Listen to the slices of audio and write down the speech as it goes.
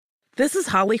This is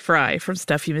Holly Fry from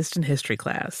Stuff You Missed in History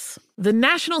Class. The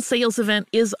national sales event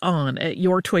is on at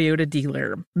your Toyota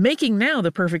dealer, making now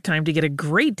the perfect time to get a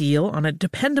great deal on a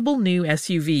dependable new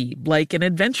SUV, like an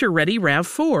adventure-ready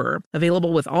RAV4.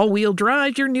 Available with all-wheel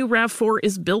drive, your new RAV4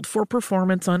 is built for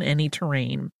performance on any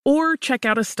terrain. Or check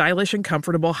out a stylish and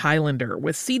comfortable Highlander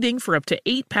with seating for up to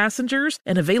 8 passengers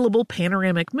and available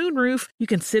panoramic moonroof. You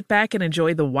can sit back and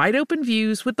enjoy the wide-open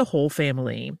views with the whole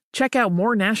family. Check out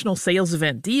more national sales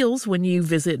event deals when you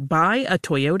visit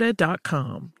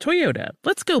buyatoyota.com. Toyota,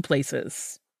 let's go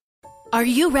places. Are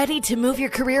you ready to move your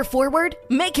career forward?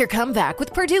 Make your comeback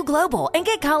with Purdue Global and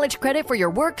get college credit for your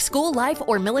work, school, life,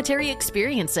 or military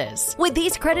experiences. With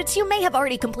these credits, you may have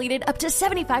already completed up to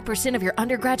 75% of your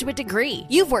undergraduate degree.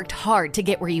 You've worked hard to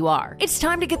get where you are. It's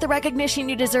time to get the recognition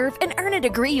you deserve and earn a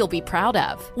degree you'll be proud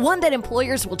of. One that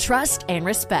employers will trust and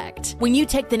respect. When you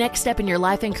take the next step in your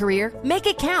life and career, make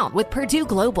it count with Purdue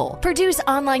Global, Purdue's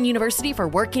online university for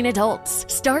working adults.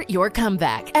 Start your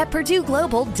comeback at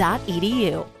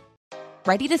purdueglobal.edu.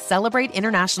 Ready to celebrate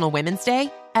International Women's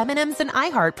Day? M&M's and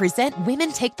iHeart present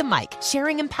Women Take the Mic,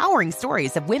 sharing empowering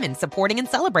stories of women supporting and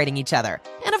celebrating each other.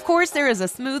 And of course, there is a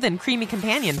smooth and creamy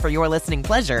companion for your listening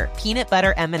pleasure, peanut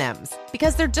butter M&M's.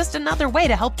 Because they're just another way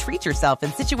to help treat yourself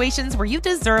in situations where you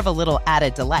deserve a little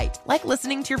added delight, like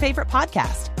listening to your favorite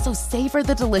podcast. So savor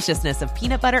the deliciousness of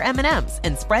peanut butter M&M's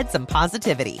and spread some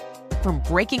positivity. From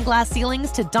breaking glass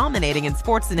ceilings to dominating in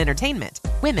sports and entertainment,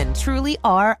 women truly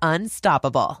are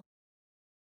unstoppable.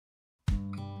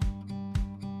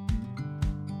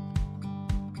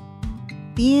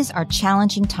 These are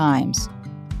challenging times,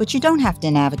 but you don't have to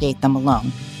navigate them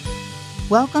alone.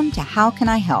 Welcome to How Can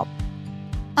I Help?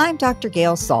 I'm Dr.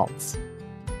 Gail Saltz.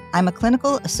 I'm a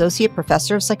clinical associate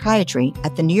professor of psychiatry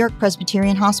at the New York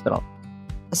Presbyterian Hospital,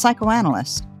 a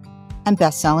psychoanalyst, and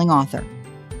best-selling author.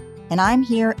 And I'm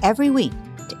here every week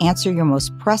to answer your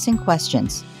most pressing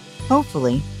questions,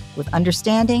 hopefully with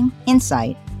understanding,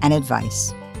 insight, and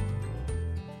advice.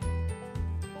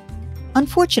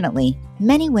 Unfortunately,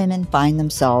 many women find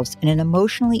themselves in an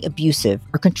emotionally abusive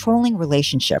or controlling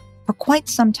relationship for quite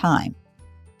some time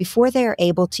before they are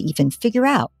able to even figure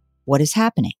out what is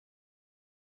happening.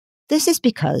 This is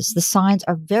because the signs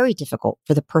are very difficult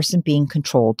for the person being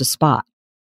controlled to spot.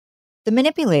 The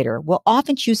manipulator will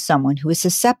often choose someone who is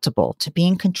susceptible to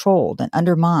being controlled and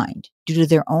undermined due to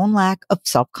their own lack of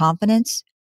self-confidence,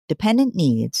 dependent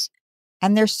needs,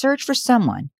 and their search for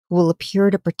someone who will appear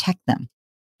to protect them,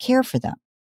 care for them,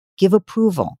 give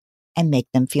approval, and make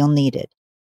them feel needed.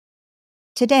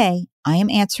 Today, I am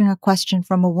answering a question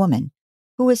from a woman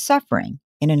who is suffering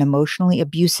in an emotionally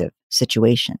abusive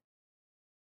situation.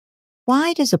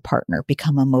 Why does a partner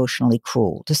become emotionally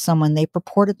cruel to someone they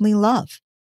purportedly love?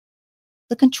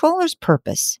 The controller's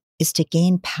purpose is to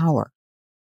gain power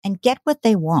and get what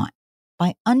they want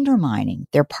by undermining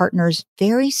their partner's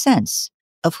very sense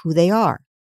of who they are,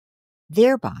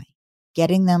 thereby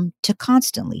getting them to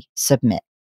constantly submit.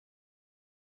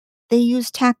 They use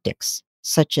tactics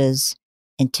such as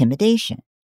intimidation,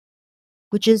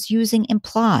 which is using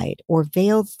implied or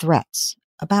veiled threats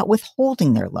about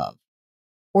withholding their love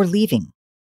or leaving.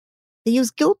 They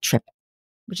use guilt tripping,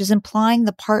 which is implying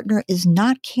the partner is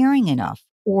not caring enough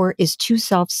or is too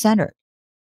self-centered.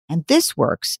 And this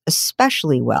works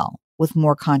especially well with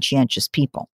more conscientious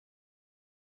people.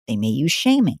 They may use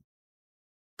shaming,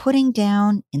 putting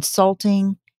down,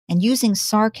 insulting, and using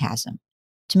sarcasm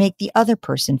to make the other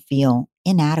person feel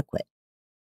inadequate.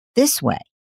 This way,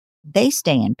 they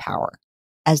stay in power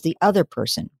as the other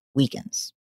person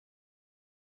weakens.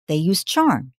 They use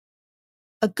charm.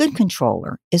 A good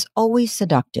controller is always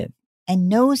seductive and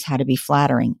knows how to be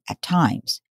flattering at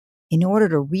times in order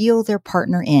to reel their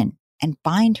partner in and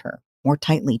bind her more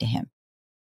tightly to him.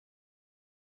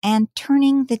 And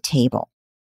turning the table.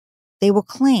 They will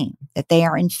claim that they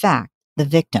are in fact the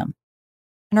victim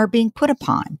and are being put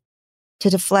upon to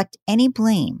deflect any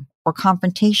blame or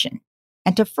confrontation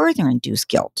and to further induce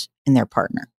guilt in their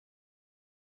partner.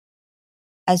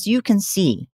 As you can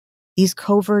see, these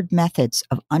covert methods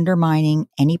of undermining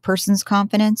any person's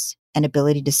confidence and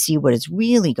ability to see what is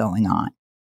really going on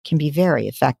can be very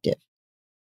effective.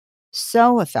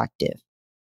 So effective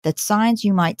that signs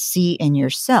you might see in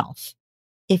yourself,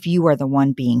 if you are the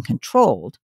one being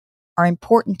controlled, are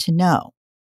important to know.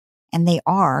 And they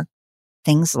are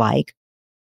things like,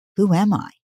 who am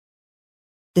I?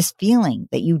 This feeling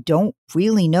that you don't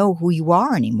really know who you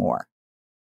are anymore.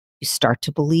 You start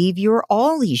to believe you're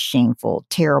all these shameful,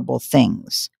 terrible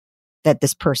things that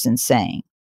this person's saying,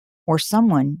 or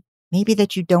someone maybe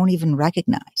that you don't even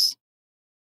recognize.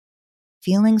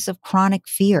 Feelings of chronic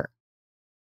fear.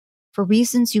 For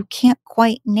reasons you can't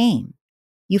quite name,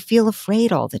 you feel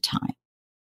afraid all the time.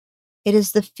 It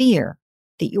is the fear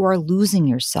that you are losing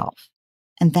yourself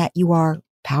and that you are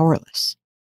powerless.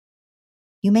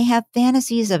 You may have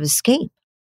fantasies of escape,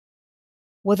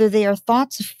 whether they are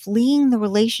thoughts of fleeing the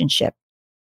relationship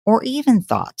or even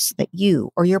thoughts that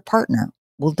you or your partner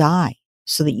will die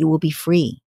so that you will be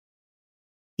free.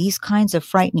 These kinds of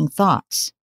frightening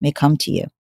thoughts may come to you.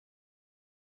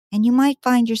 And you might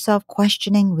find yourself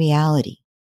questioning reality.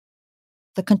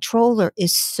 The controller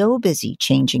is so busy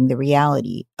changing the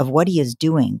reality of what he is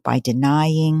doing by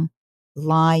denying,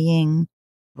 lying,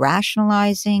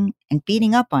 rationalizing, and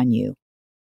beating up on you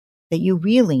that you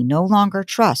really no longer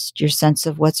trust your sense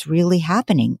of what's really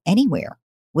happening anywhere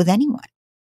with anyone.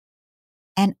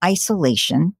 And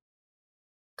isolation.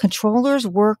 Controllers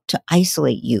work to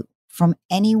isolate you from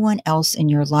anyone else in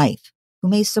your life who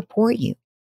may support you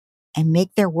and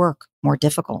make their work more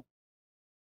difficult.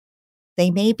 They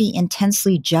may be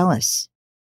intensely jealous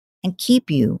and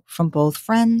keep you from both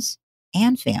friends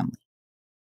and family.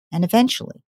 And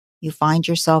eventually, you find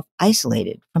yourself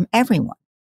isolated from everyone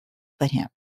but him.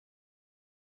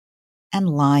 And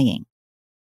lying.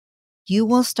 You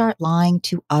will start lying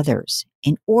to others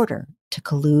in order to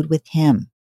collude with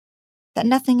him, that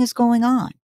nothing is going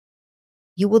on.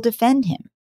 You will defend him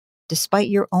despite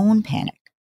your own panic.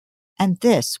 And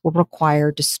this will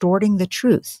require distorting the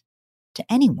truth to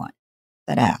anyone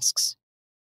that asks.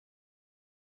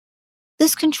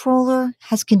 This controller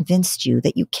has convinced you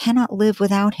that you cannot live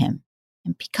without him.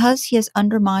 And because he has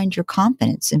undermined your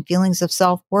confidence and feelings of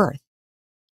self-worth,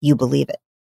 you believe it.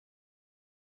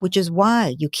 Which is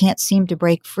why you can't seem to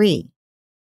break free,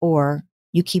 or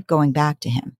you keep going back to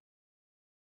him.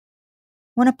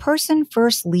 When a person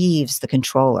first leaves the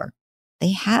controller,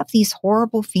 they have these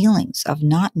horrible feelings of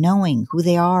not knowing who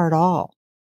they are at all.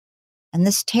 And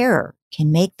this terror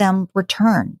can make them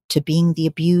return to being the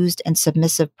abused and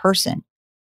submissive person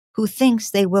who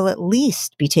thinks they will at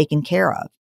least be taken care of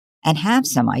and have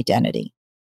some identity.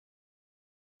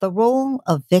 The role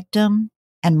of victim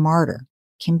and martyr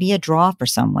can be a draw for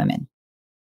some women,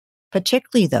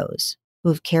 particularly those who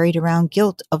have carried around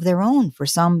guilt of their own for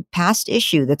some past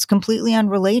issue that's completely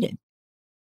unrelated.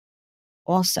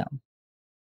 Also,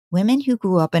 women who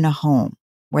grew up in a home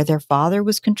where their father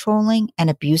was controlling and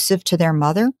abusive to their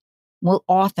mother will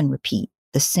often repeat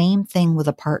the same thing with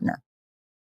a partner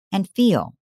and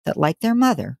feel that, like their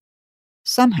mother,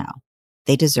 somehow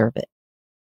they deserve it.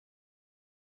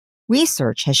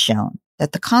 Research has shown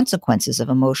that the consequences of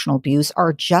emotional abuse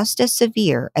are just as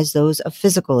severe as those of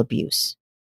physical abuse.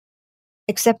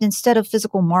 Except instead of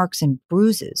physical marks and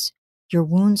bruises, your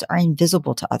wounds are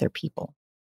invisible to other people.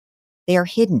 They are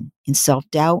hidden in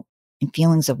self-doubt and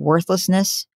feelings of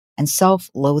worthlessness and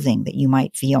self-loathing that you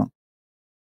might feel.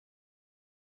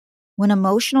 When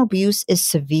emotional abuse is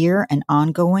severe and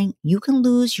ongoing, you can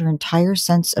lose your entire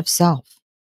sense of self.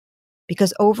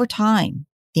 Because over time,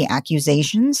 the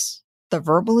accusations, the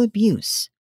verbal abuse,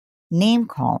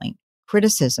 name-calling,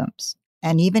 criticisms,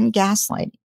 and even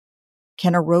gaslighting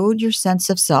can erode your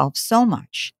sense of self so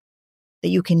much that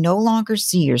you can no longer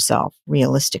see yourself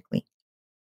realistically.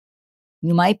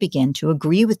 You might begin to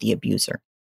agree with the abuser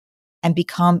and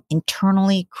become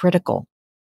internally critical,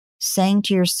 saying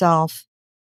to yourself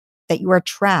that you are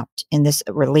trapped in this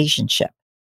relationship,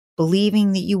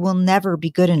 believing that you will never be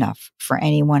good enough for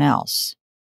anyone else.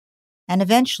 And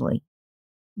eventually,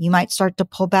 you might start to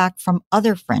pull back from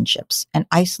other friendships and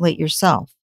isolate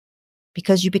yourself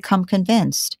because you become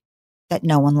convinced that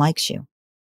no one likes you.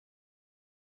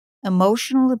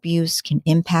 Emotional abuse can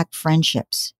impact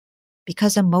friendships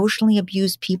because emotionally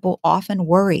abused people often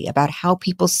worry about how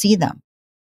people see them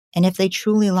and if they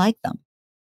truly like them.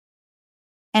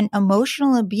 And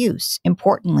emotional abuse,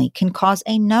 importantly, can cause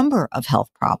a number of health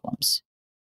problems.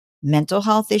 Mental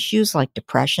health issues like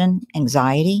depression,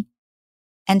 anxiety,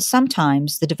 and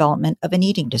sometimes the development of an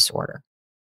eating disorder.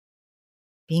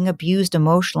 Being abused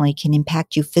emotionally can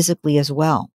impact you physically as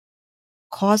well,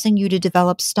 causing you to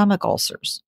develop stomach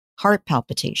ulcers, heart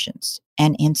palpitations,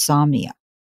 and insomnia.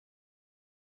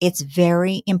 It's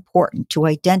very important to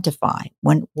identify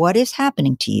when what is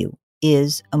happening to you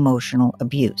is emotional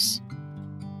abuse.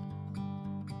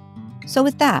 So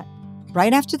with that,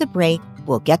 right after the break,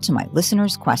 we'll get to my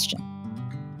listener's question.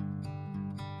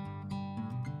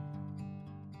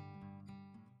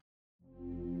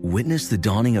 Witness the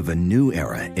dawning of a new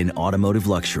era in automotive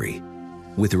luxury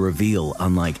with a reveal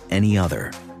unlike any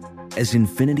other as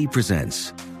Infiniti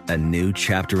presents a new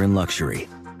chapter in luxury,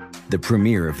 the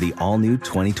premiere of the all-new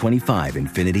 2025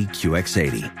 Infiniti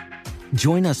QX80.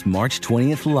 Join us March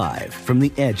 20th live from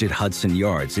the Edge at Hudson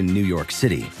Yards in New York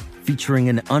City, featuring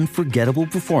an unforgettable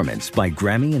performance by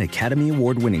Grammy and Academy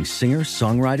Award-winning singer,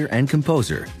 songwriter, and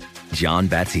composer, Jon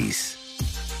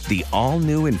Batiste. The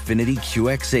all-new Infiniti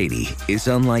QX80 is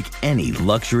unlike any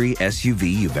luxury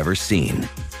SUV you've ever seen.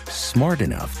 Smart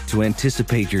enough to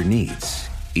anticipate your needs,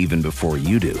 even before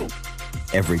you do.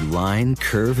 Every line,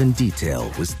 curve, and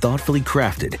detail was thoughtfully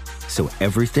crafted, so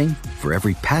everything for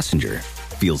every passenger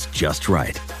feels just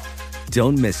right.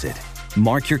 Don't miss it.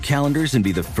 Mark your calendars and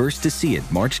be the first to see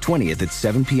it March 20th at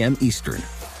 7 p.m. Eastern,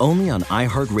 only on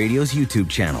iHeartRadio's YouTube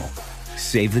channel.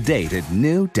 Save the date at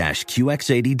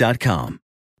new-QX80.com.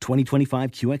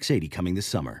 2025 QX80 coming this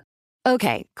summer.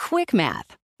 Okay, quick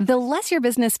math. The less your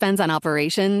business spends on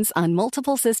operations, on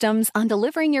multiple systems, on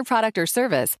delivering your product or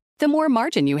service, the more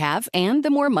margin you have and the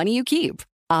more money you keep.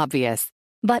 Obvious.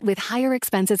 But with higher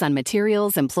expenses on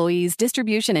materials, employees,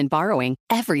 distribution, and borrowing,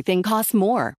 everything costs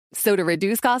more. So to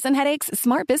reduce costs and headaches,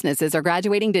 smart businesses are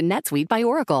graduating to NetSuite by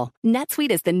Oracle.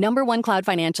 NetSuite is the #1 cloud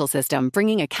financial system,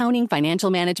 bringing accounting, financial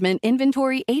management,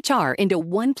 inventory, HR into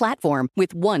one platform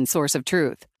with one source of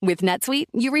truth. With NetSuite,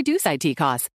 you reduce IT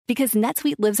costs because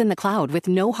NetSuite lives in the cloud with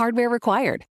no hardware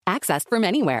required, accessed from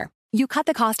anywhere. You cut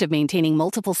the cost of maintaining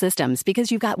multiple systems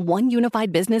because you've got one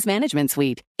unified business management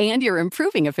suite. And you're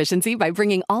improving efficiency by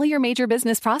bringing all your major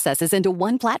business processes into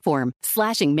one platform,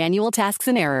 slashing manual tasks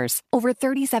and errors. Over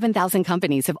 37,000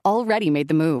 companies have already made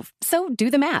the move. So do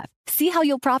the math. See how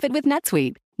you'll profit with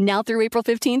NetSuite. Now through April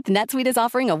 15th, NetSuite is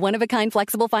offering a one-of-a-kind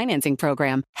flexible financing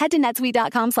program. Head to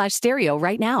netsuite.com/stereo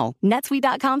right now.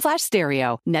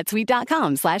 netsuite.com/stereo.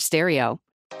 netsuite.com/stereo.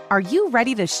 Are you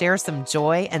ready to share some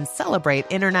joy and celebrate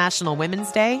International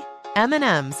Women's Day?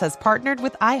 M&M's has partnered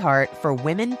with iHeart for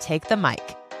Women Take the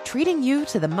Mic, treating you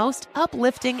to the most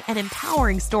uplifting and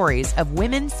empowering stories of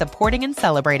women supporting and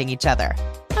celebrating each other.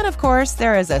 And of course,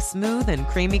 there is a smooth and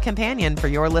creamy companion for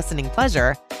your listening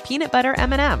pleasure, peanut butter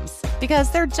M&M's,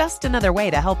 because they're just another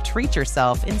way to help treat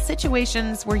yourself in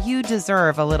situations where you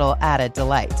deserve a little added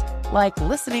delight, like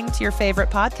listening to your favorite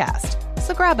podcast.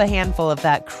 So grab a handful of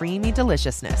that creamy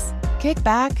deliciousness. Kick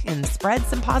back and spread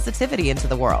some positivity into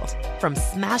the world. From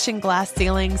smashing glass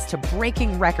ceilings to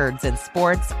breaking records in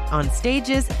sports, on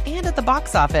stages, and at the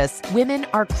box office, women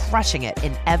are crushing it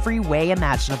in every way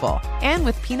imaginable. And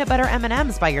with peanut butter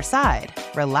M&M's by your side,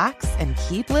 relax and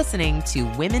keep listening to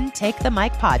Women Take the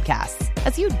Mic podcasts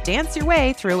as you dance your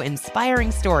way through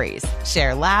inspiring stories,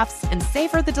 share laughs, and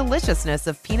savor the deliciousness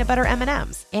of peanut butter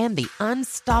M&M's and the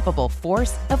unstoppable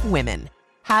force of women.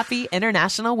 Happy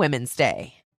International Women's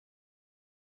Day.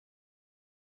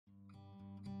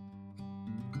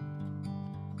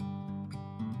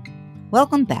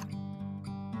 Welcome back.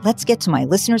 Let's get to my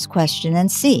listener's question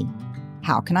and see,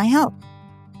 how can I help?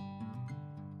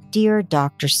 Dear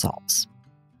Dr. Saltz,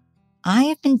 I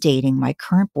have been dating my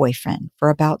current boyfriend for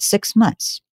about 6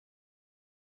 months.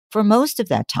 For most of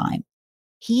that time,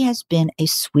 he has been a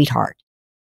sweetheart,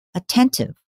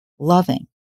 attentive, loving,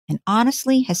 and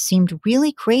honestly has seemed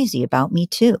really crazy about me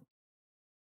too.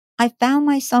 I found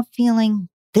myself feeling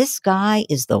this guy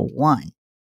is the one.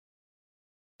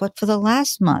 But for the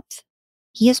last month,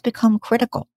 he has become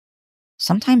critical,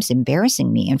 sometimes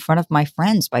embarrassing me in front of my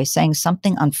friends by saying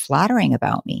something unflattering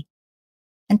about me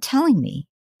and telling me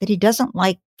that he doesn't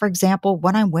like, for example,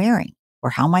 what I'm wearing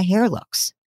or how my hair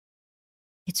looks.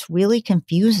 It's really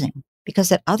confusing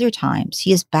because at other times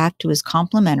he is back to his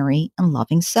complimentary and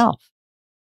loving self.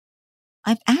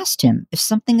 I've asked him if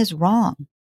something is wrong,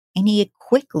 and he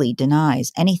quickly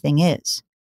denies anything is,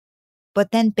 but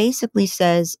then basically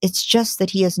says it's just that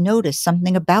he has noticed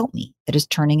something about me that is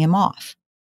turning him off.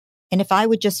 And if I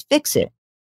would just fix it,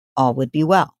 all would be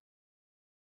well.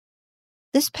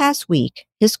 This past week,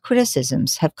 his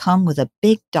criticisms have come with a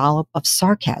big dollop of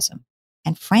sarcasm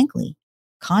and, frankly,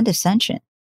 condescension.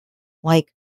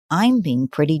 Like, I'm being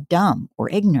pretty dumb or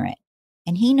ignorant,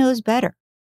 and he knows better,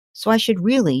 so I should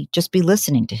really just be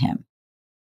listening to him.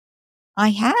 I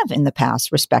have in the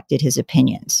past respected his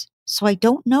opinions, so I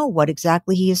don't know what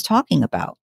exactly he is talking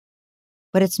about.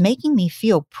 But it's making me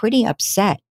feel pretty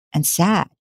upset and sad,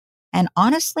 and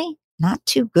honestly, not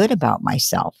too good about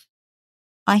myself.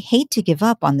 I hate to give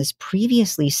up on this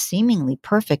previously seemingly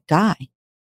perfect guy,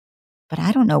 but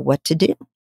I don't know what to do.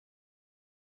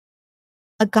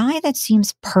 A guy that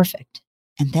seems perfect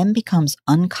and then becomes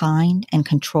unkind and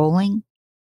controlling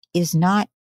is not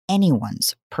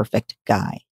anyone's perfect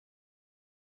guy.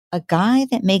 A guy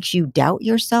that makes you doubt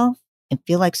yourself and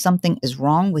feel like something is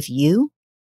wrong with you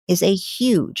is a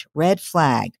huge red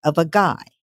flag of a guy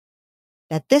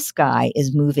that this guy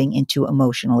is moving into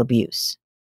emotional abuse.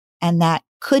 And that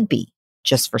could be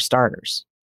just for starters.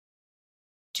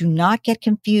 Do not get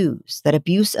confused that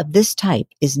abuse of this type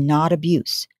is not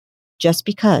abuse, just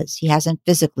because he hasn't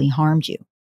physically harmed you.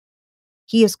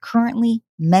 He is currently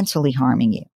mentally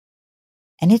harming you.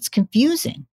 And it's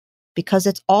confusing because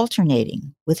it's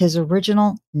alternating with his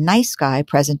original nice guy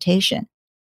presentation,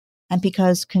 and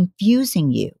because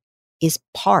confusing you is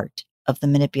part of the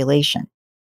manipulation.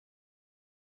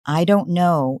 I don't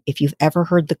know if you've ever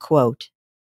heard the quote,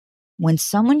 "When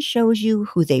someone shows you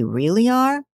who they really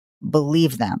are,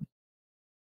 believe them."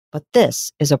 But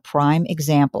this is a prime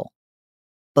example.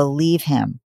 Believe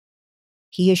him.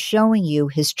 He is showing you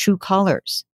his true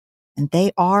colors, and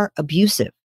they are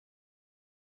abusive.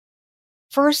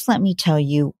 First, let me tell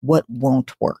you what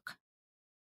won't work.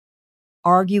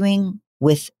 Arguing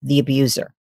with the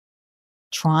abuser.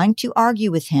 Trying to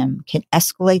argue with him can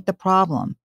escalate the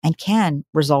problem and can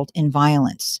result in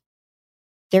violence.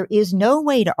 There is no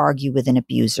way to argue with an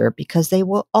abuser because they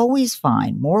will always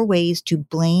find more ways to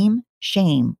blame,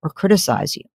 shame, or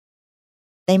criticize you.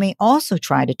 They may also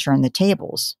try to turn the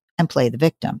tables and play the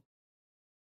victim.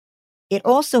 It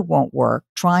also won't work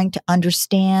trying to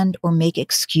understand or make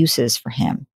excuses for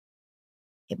him.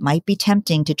 It might be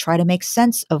tempting to try to make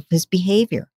sense of his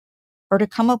behavior or to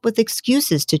come up with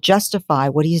excuses to justify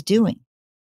what he's doing.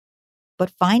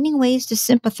 But finding ways to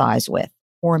sympathize with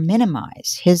or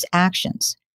minimize his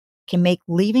actions can make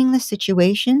leaving the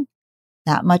situation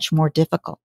that much more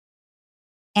difficult.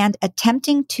 And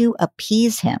attempting to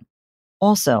appease him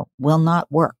also will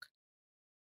not work.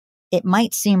 It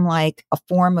might seem like a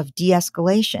form of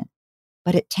de-escalation,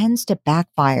 but it tends to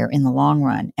backfire in the long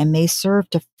run and may serve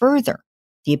to further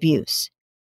the abuse.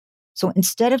 So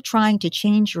instead of trying to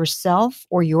change yourself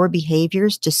or your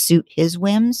behaviors to suit his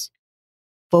whims,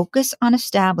 focus on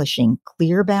establishing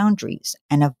clear boundaries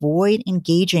and avoid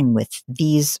engaging with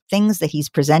these things that he's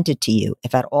presented to you,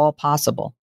 if at all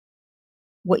possible.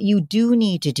 What you do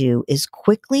need to do is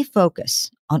quickly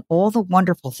focus on all the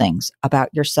wonderful things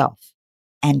about yourself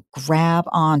and grab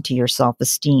onto your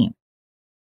self-esteem.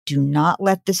 Do not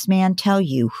let this man tell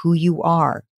you who you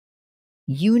are.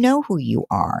 You know who you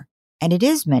are, and it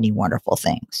is many wonderful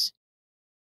things.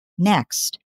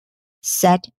 Next,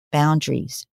 set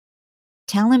boundaries.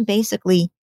 Tell him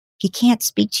basically he can't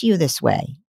speak to you this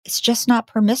way. It's just not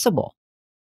permissible.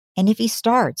 And if he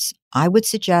starts, I would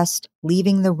suggest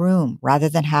leaving the room rather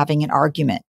than having an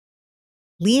argument.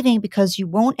 Leaving because you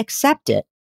won't accept it,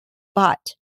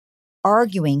 but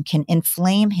arguing can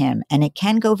inflame him and it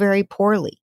can go very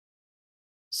poorly.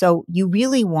 So you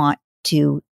really want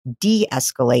to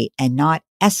de-escalate and not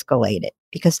escalate it,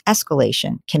 because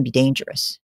escalation can be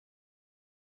dangerous.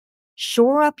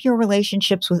 Shore up your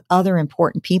relationships with other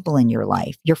important people in your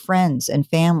life, your friends and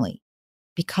family,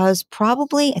 because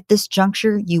probably at this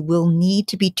juncture, you will need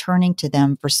to be turning to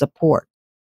them for support.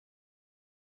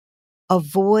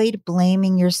 Avoid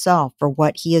blaming yourself for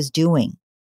what he is doing.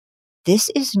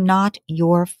 This is not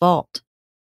your fault,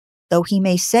 though he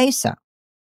may say so.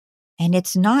 And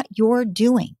it's not your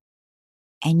doing.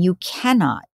 And you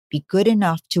cannot be good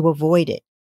enough to avoid it,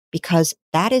 because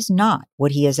that is not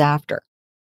what he is after.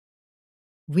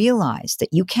 Realize that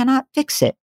you cannot fix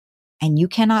it and you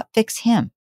cannot fix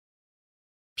him.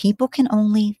 People can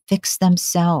only fix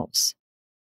themselves.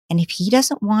 And if he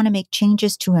doesn't want to make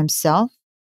changes to himself,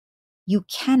 you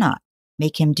cannot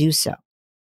make him do so.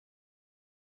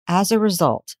 As a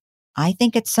result, I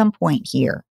think at some point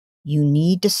here, you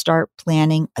need to start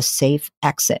planning a safe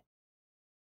exit.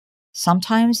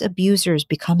 Sometimes abusers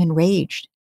become enraged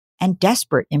and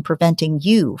desperate in preventing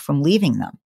you from leaving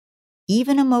them,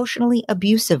 even emotionally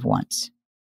abusive ones.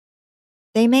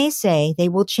 They may say they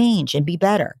will change and be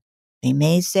better. They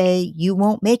may say you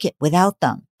won't make it without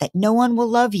them, that no one will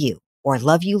love you or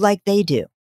love you like they do.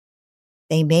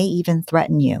 They may even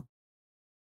threaten you,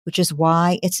 which is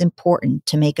why it's important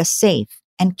to make a safe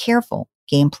and careful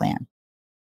game plan.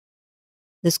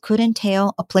 This could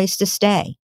entail a place to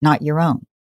stay, not your own.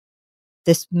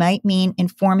 This might mean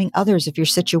informing others of your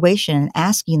situation and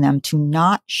asking them to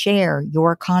not share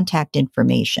your contact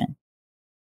information.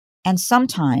 And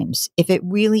sometimes, if it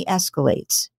really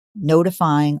escalates,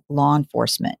 notifying law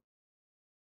enforcement.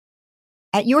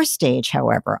 At your stage,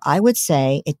 however, I would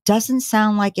say it doesn't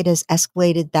sound like it has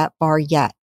escalated that far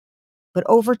yet. But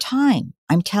over time,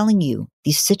 I'm telling you,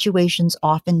 these situations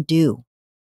often do.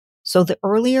 So the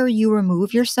earlier you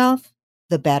remove yourself,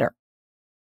 the better.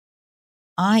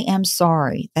 I am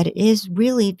sorry that it is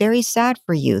really very sad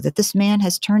for you that this man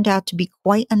has turned out to be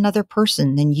quite another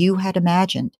person than you had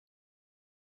imagined.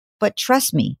 But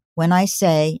trust me when I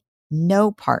say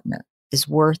no partner is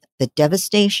worth the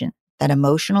devastation that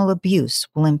emotional abuse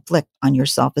will inflict on your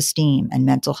self-esteem and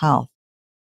mental health.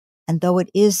 And though it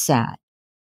is sad,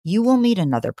 you will meet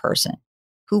another person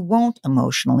who won't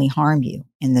emotionally harm you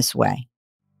in this way.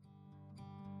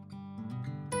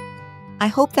 I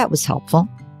hope that was helpful.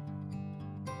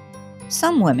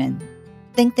 Some women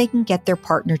think they can get their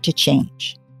partner to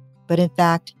change, but in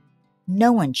fact,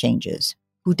 no one changes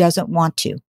who doesn't want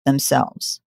to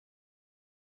themselves.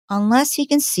 Unless he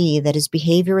can see that his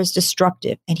behavior is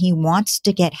destructive and he wants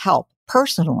to get help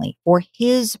personally for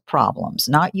his problems,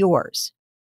 not yours,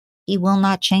 he will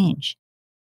not change.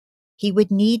 He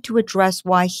would need to address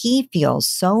why he feels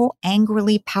so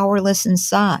angrily powerless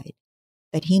inside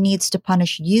that he needs to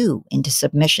punish you into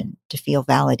submission to feel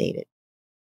validated.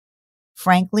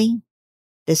 Frankly,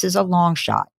 this is a long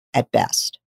shot at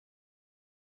best.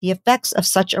 The effects of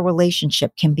such a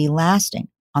relationship can be lasting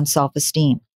on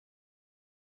self-esteem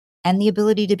and the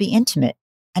ability to be intimate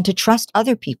and to trust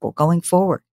other people going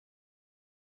forward.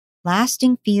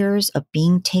 Lasting fears of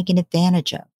being taken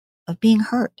advantage of being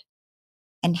hurt,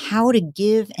 and how to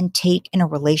give and take in a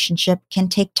relationship can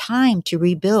take time to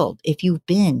rebuild if you've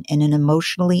been in an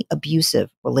emotionally abusive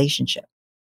relationship.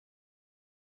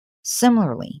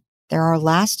 Similarly, there are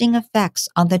lasting effects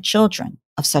on the children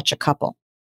of such a couple.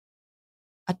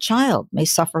 A child may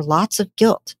suffer lots of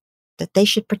guilt that they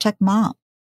should protect mom.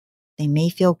 They may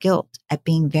feel guilt at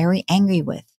being very angry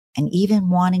with and even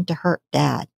wanting to hurt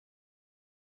dad.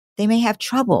 They may have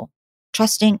trouble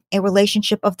trusting a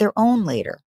relationship of their own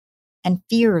later and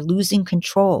fear losing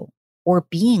control or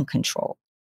being controlled.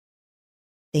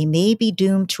 They may be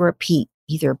doomed to repeat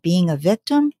either being a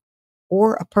victim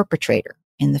or a perpetrator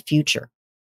in the future.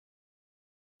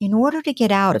 In order to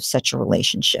get out of such a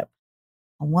relationship,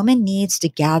 a woman needs to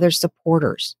gather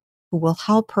supporters who will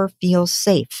help her feel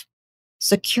safe,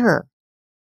 secure,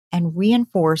 and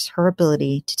reinforce her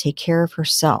ability to take care of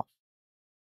herself,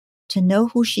 to know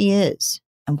who she is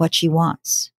and what she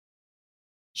wants.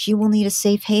 She will need a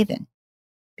safe haven,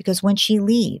 because when she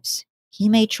leaves, he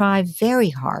may try very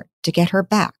hard to get her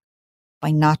back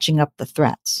by notching up the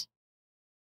threats.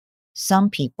 Some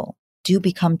people do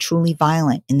become truly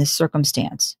violent in this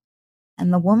circumstance,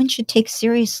 and the woman should take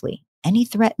seriously any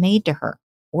threat made to her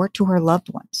or to her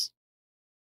loved ones.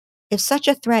 If such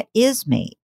a threat is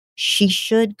made, she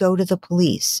should go to the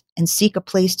police and seek a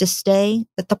place to stay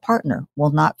that the partner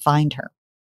will not find her.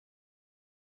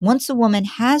 Once a woman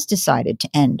has decided to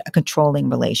end a controlling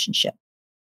relationship,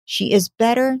 she is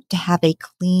better to have a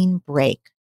clean break.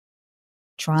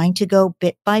 Trying to go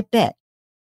bit by bit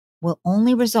will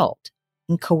only result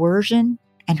in coercion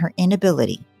and her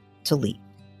inability to leave.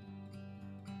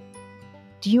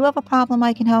 Do you have a problem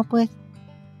I can help with?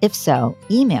 If so,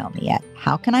 email me at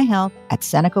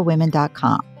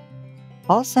howcanihelp@senecawomen.com.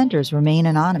 All senders remain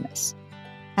anonymous.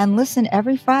 And listen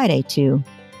every Friday to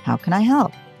How Can I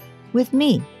Help? With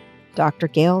me, Dr.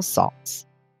 Gail Saltz.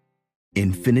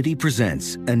 Infiniti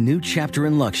presents a new chapter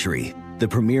in luxury, the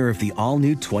premiere of the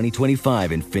all-new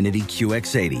 2025 Infiniti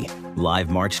QX80, live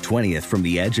March 20th from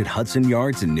the Edge at Hudson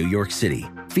Yards in New York City,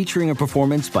 featuring a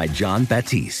performance by Jon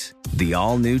Batiste. The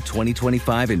all-new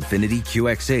 2025 Infiniti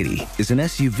QX80 is an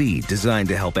SUV designed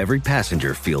to help every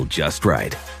passenger feel just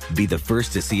right. Be the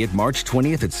first to see it March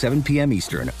 20th at 7 p.m.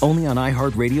 Eastern, only on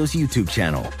iHeartRadio's YouTube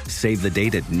channel. Save the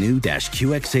date at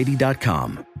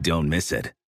new-QX80.com. Don't miss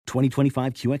it.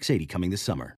 2025 QX80 coming this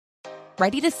summer.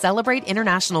 Ready to celebrate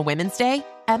International Women's Day?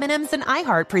 M&M's and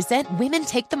iHeart present Women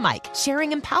Take the Mic,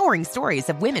 sharing empowering stories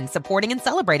of women supporting and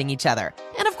celebrating each other.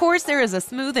 And of course, there is a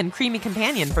smooth and creamy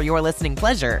companion for your listening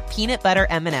pleasure, peanut butter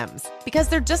M&M's. Because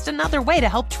they're just another way to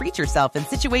help treat yourself in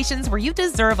situations where you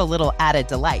deserve a little added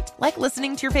delight, like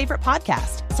listening to your favorite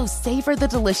podcast. So savor the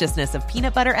deliciousness of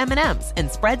peanut butter M&M's and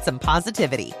spread some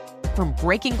positivity. From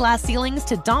breaking glass ceilings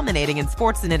to dominating in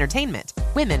sports and entertainment,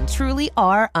 women truly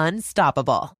are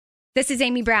unstoppable. This is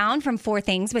Amy Brown from 4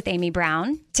 Things with Amy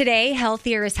Brown. Today,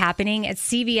 Healthier is happening at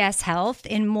CVS Health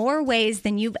in more ways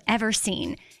than you've ever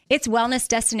seen. It's wellness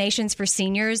destinations for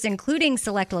seniors, including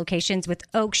select locations with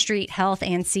Oak Street Health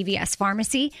and CVS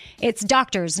Pharmacy. It's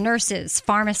doctors, nurses,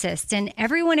 pharmacists, and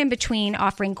everyone in between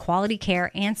offering quality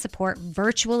care and support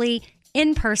virtually,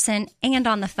 in person, and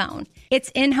on the phone. It's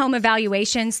in-home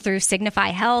evaluations through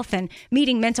Signify Health and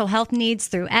meeting mental health needs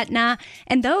through Aetna.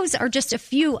 And those are just a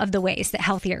few of the ways that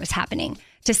Healthier is happening.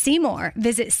 To see more,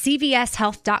 visit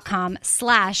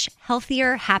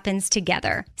cvshealth.com/healthier happens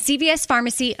together. CVS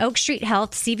Pharmacy, Oak Street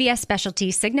Health, CVS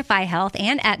Specialty, Signify Health,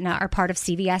 and Aetna are part of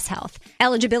CVS Health.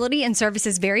 Eligibility and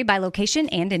services vary by location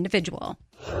and individual.